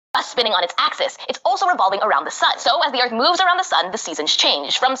thus spinning on its axis, it's also revolving around the sun. So as the Earth moves around the sun, the seasons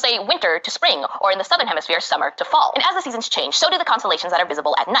change from, say, winter to spring, or in the southern hemisphere, summer to fall. And as the seasons change, so do the constellations that are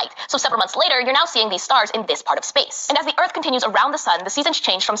visible at night. So several months later, you're now seeing these stars in this part of space. And as the Earth continues around the sun, the seasons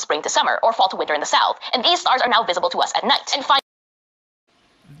change from spring to summer, or fall to winter in the south. And these stars are now visible to us at night. And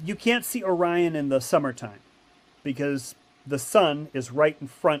you can't see Orion in the summertime because the sun is right in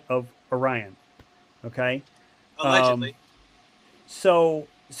front of Orion. Okay? Allegedly.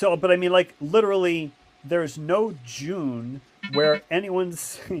 But I mean, like, literally, there's no June where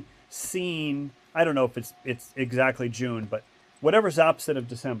anyone's seen, I don't know if it's exactly June, but whatever's opposite of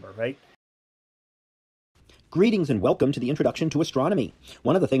December, right? Greetings and welcome to the Introduction to Astronomy.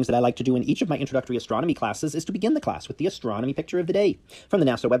 One of the things that I like to do in each of my introductory astronomy classes is to begin the class with the astronomy picture of the day from the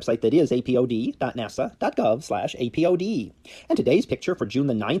NASA website that is apod.nasa.gov/apod. And today's picture for June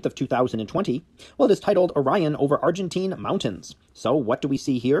the 9th of 2020, well, it is titled Orion over Argentine Mountains. So what do we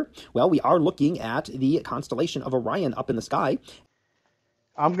see here? Well, we are looking at the constellation of Orion up in the sky.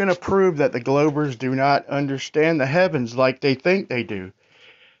 I'm going to prove that the Globers do not understand the heavens like they think they do.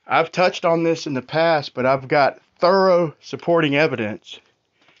 I've touched on this in the past, but I've got thorough supporting evidence.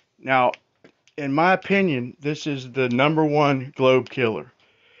 Now, in my opinion, this is the #1 globe killer,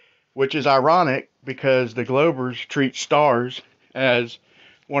 which is ironic because the Globers treat stars as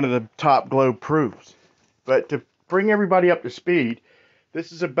one of the top globe proofs. But to bring everybody up to speed,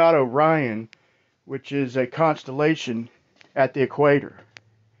 this is about Orion, which is a constellation at the equator.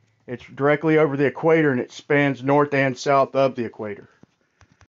 It's directly over the equator and it spans north and south of the equator.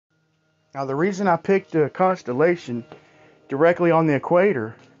 Now, the reason I picked a constellation directly on the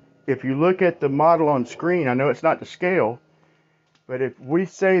equator, if you look at the model on screen, I know it's not to scale, but if we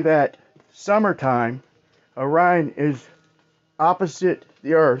say that summertime, Orion is opposite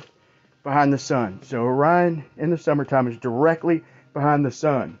the Earth behind the sun. So Orion in the summertime is directly behind the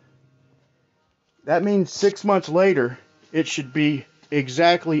sun. That means 6 months later, it should be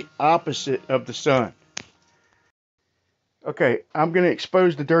exactly opposite of the sun. Okay, I'm going to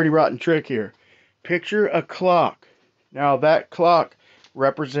expose the dirty rotten trick here. Picture a clock. Now that clock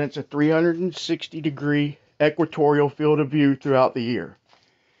represents a 360-degree equatorial field of view throughout the year.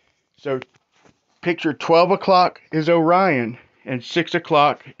 So picture 12 o'clock is Orion and 6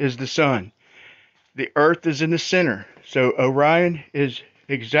 o'clock is the sun. The Earth is in the center. So Orion is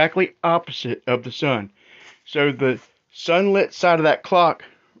exactly opposite of the sun. So the sunlit side of that clock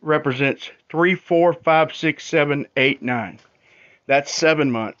represents 3, 4, 5, 6, 7, 8, 9. That's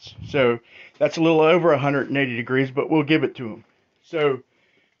 7 months. So that's a little over 180 degrees, but we'll give it to them. So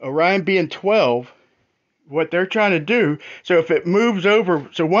Orion being 12, what they're trying to do, so if it moves over,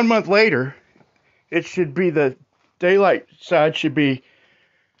 so 1 month later, it should be the daylight side should be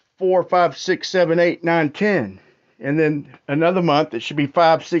 4, 5, 6, 7, 8, 9, 10. And then another month, it should be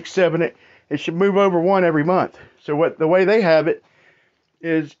 5, 6, 7, 8. It should move over 1 every month. So the way they have it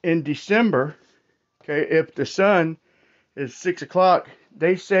is in December, okay, if the sun is 6 o'clock,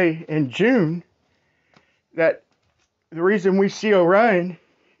 they say in June that the reason we see Orion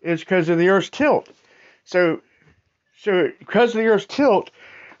is because of the Earth's tilt. So because of the Earth's tilt,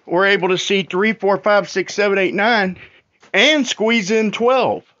 we're able to see 3, 4, 5, 6, 7, 8, 9 and squeeze in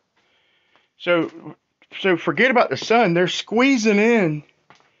 12. So forget about the sun. They're squeezing in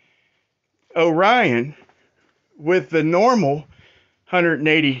Orion with the normal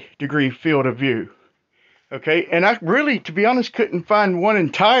 180 degree field of view. Okay, and I really, to be honest, couldn't find one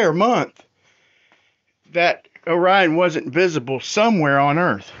entire month that Orion wasn't visible somewhere on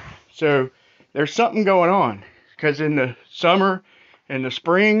Earth. So there's something going on, because in the summer and the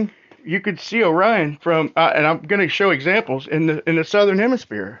spring you could see Orion from and I'm going to show examples in the southern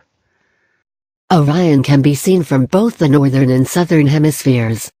hemisphere. Orion can be seen from both the northern and southern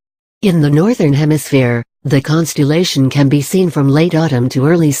hemispheres. In the northern hemisphere, the constellation can be seen from late autumn to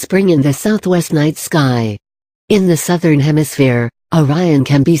early spring in the southwest night sky. In the southern hemisphere, Orion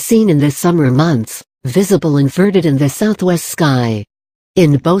can be seen in the summer months, visible inverted in the southwest sky.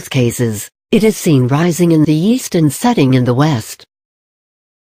 In both cases, it is seen rising in the east and setting in the west.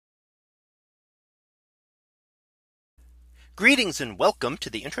 Greetings and welcome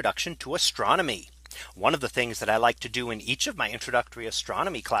to the Introduction to Astronomy. One of the things that I like to do in each of my introductory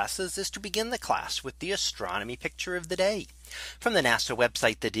astronomy classes is to begin the class with the astronomy picture of the day from the NASA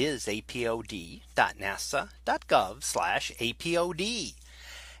website that is apod.nasa.gov/apod.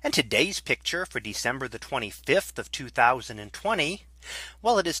 And today's picture for December the 25th of 2020,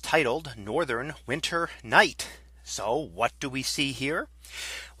 well, it is titled Northern Winter Night. So what do we see here?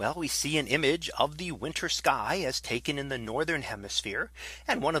 Well, we see an image of the winter sky as taken in the northern hemisphere,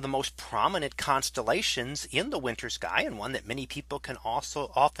 and one of the most prominent constellations in the winter sky, and one that many people can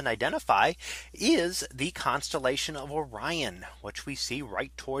also often identify, is the constellation of Orion, which we see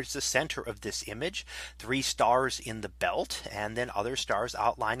right towards the center of this image. 3 stars in the belt, and then other stars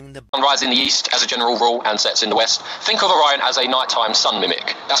outlining the sun rises in the east as a general rule and sets in the west. Think of Orion as a nighttime sun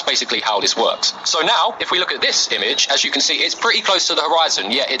mimic. That's basically how this works. So now, if we look at this image, as you can see, it's pretty close to the horizon,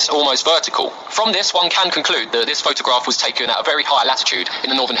 yet it's almost vertical. From this, one can conclude that this photograph was taken at a very high latitude in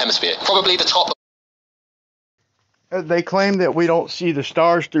the northern hemisphere, probably the top. They claim that we don't see the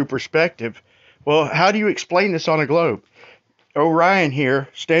stars through perspective. Well, how do you explain this on a globe? Orion here,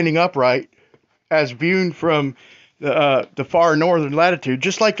 standing upright, as viewed from the far northern latitude,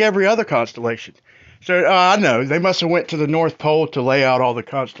 just like every other constellation. So I know they must have went to the North Pole to lay out all the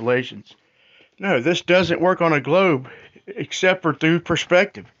constellations. No, this doesn't work on a globe except for through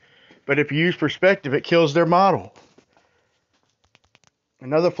perspective. But if you use perspective, it kills their model.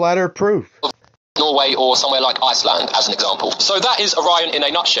 Another flat earth proof. Norway or somewhere like Iceland as an example. So that is Orion in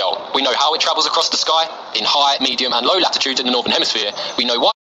a nutshell. We know how it travels across the sky in high, medium and low latitudes in the northern hemisphere. We know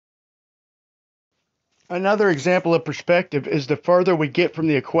why. Another example of perspective is the further we get from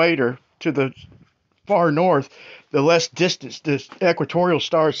the equator to the far north, the less distance the equatorial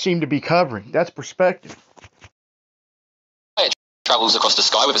stars seem to be covering. That's perspective. Travels across the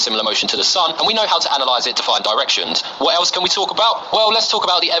sky with a similar motion to the sun, and we know how to analyze it to find directions. What else can we talk about? Well, let's talk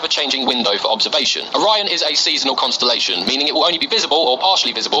about the ever-changing window for observation. Orion is a seasonal constellation, meaning it will only be visible or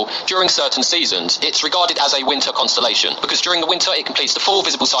partially visible during certain seasons. It's regarded as a winter constellation because during the winter it completes the full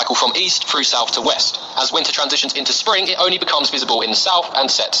visible cycle from east through south to west. As winter transitions into spring, it only becomes visible in the south and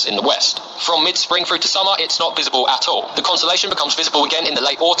sets in the west. From mid-spring through to summer, it's not visible at all. The constellation becomes visible again in the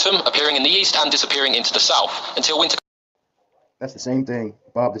late autumn, appearing in the east and disappearing into the south until winter. That's the same thing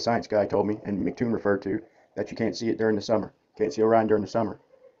Bob the science guy told me and McToon referred to, that you can't see it during the summer. Can't see Orion during the summer.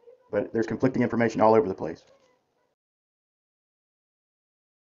 But there's conflicting information all over the place.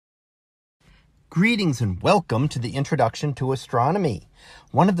 Greetings and welcome to the Introduction to Astronomy.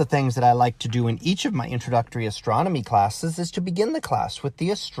 One of the things that I like to do in each of my introductory astronomy classes is to begin the class with the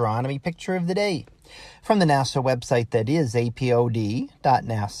astronomy picture of the day from the NASA website, that is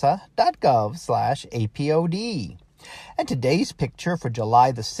apod.nasa.gov/apod. And today's picture for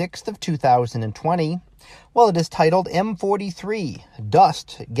July the 6th of 2020, well, it is titled M43,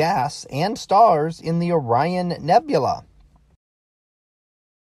 Dust, Gas, and Stars in the Orion Nebula.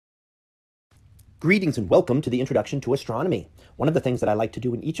 Greetings and welcome to the Introduction to Astronomy. One of the things that I like to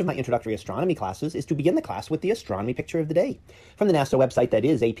do in each of my introductory astronomy classes is to begin the class with the astronomy picture of the day from the NASA website, that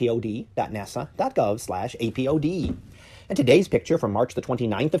is apod.nasa.gov/apod. And today's picture from March the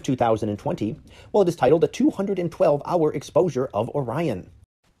 29th of 2020, well, it is titled A 212-Hour Exposure of Orion.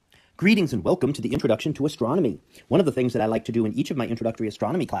 Greetings and welcome to the Introduction to Astronomy. One of the things that I like to do in each of my introductory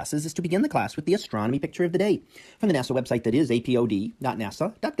astronomy classes is to begin the class with the astronomy picture of the day from the NASA website, that is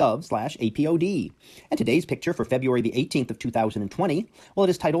apod.nasa.gov/apod. And today's picture for February the 18th of 2020, well,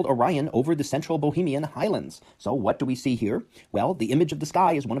 it is titled Orion over the Central Bohemian Highlands. So what do we see here? Well, the image of the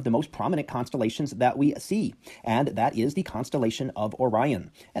sky is one of the most prominent constellations that we see, and that is the constellation of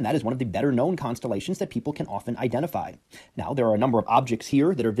Orion. And that is one of the better known constellations that people can often identify. Now, there are a number of objects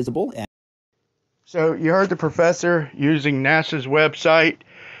here that are visible. So you heard the professor using NASA's website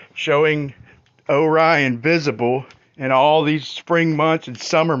showing Orion visible in all these spring months and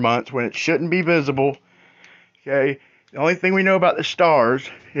summer months when it shouldn't be visible. Okay, the only thing we know about the stars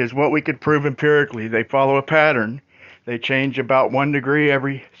is what we could prove empirically. They follow a pattern. They change about 1 degree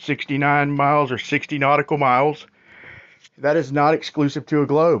every 69 miles or 60 nautical miles. That is not exclusive to a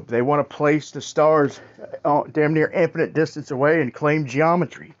globe. They want to place the stars damn near infinite distance away and claim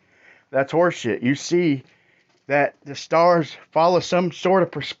geometry. That's horseshit. You see that the stars follow some sort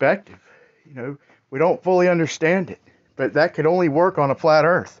of perspective. You know, we don't fully understand it, but that could only work on a flat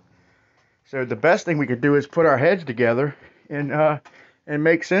Earth. So the best thing we could do is put our heads together and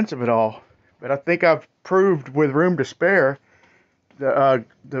make sense of it all. But I think I've proved with room to spare the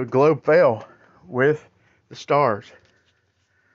globe fell with the stars.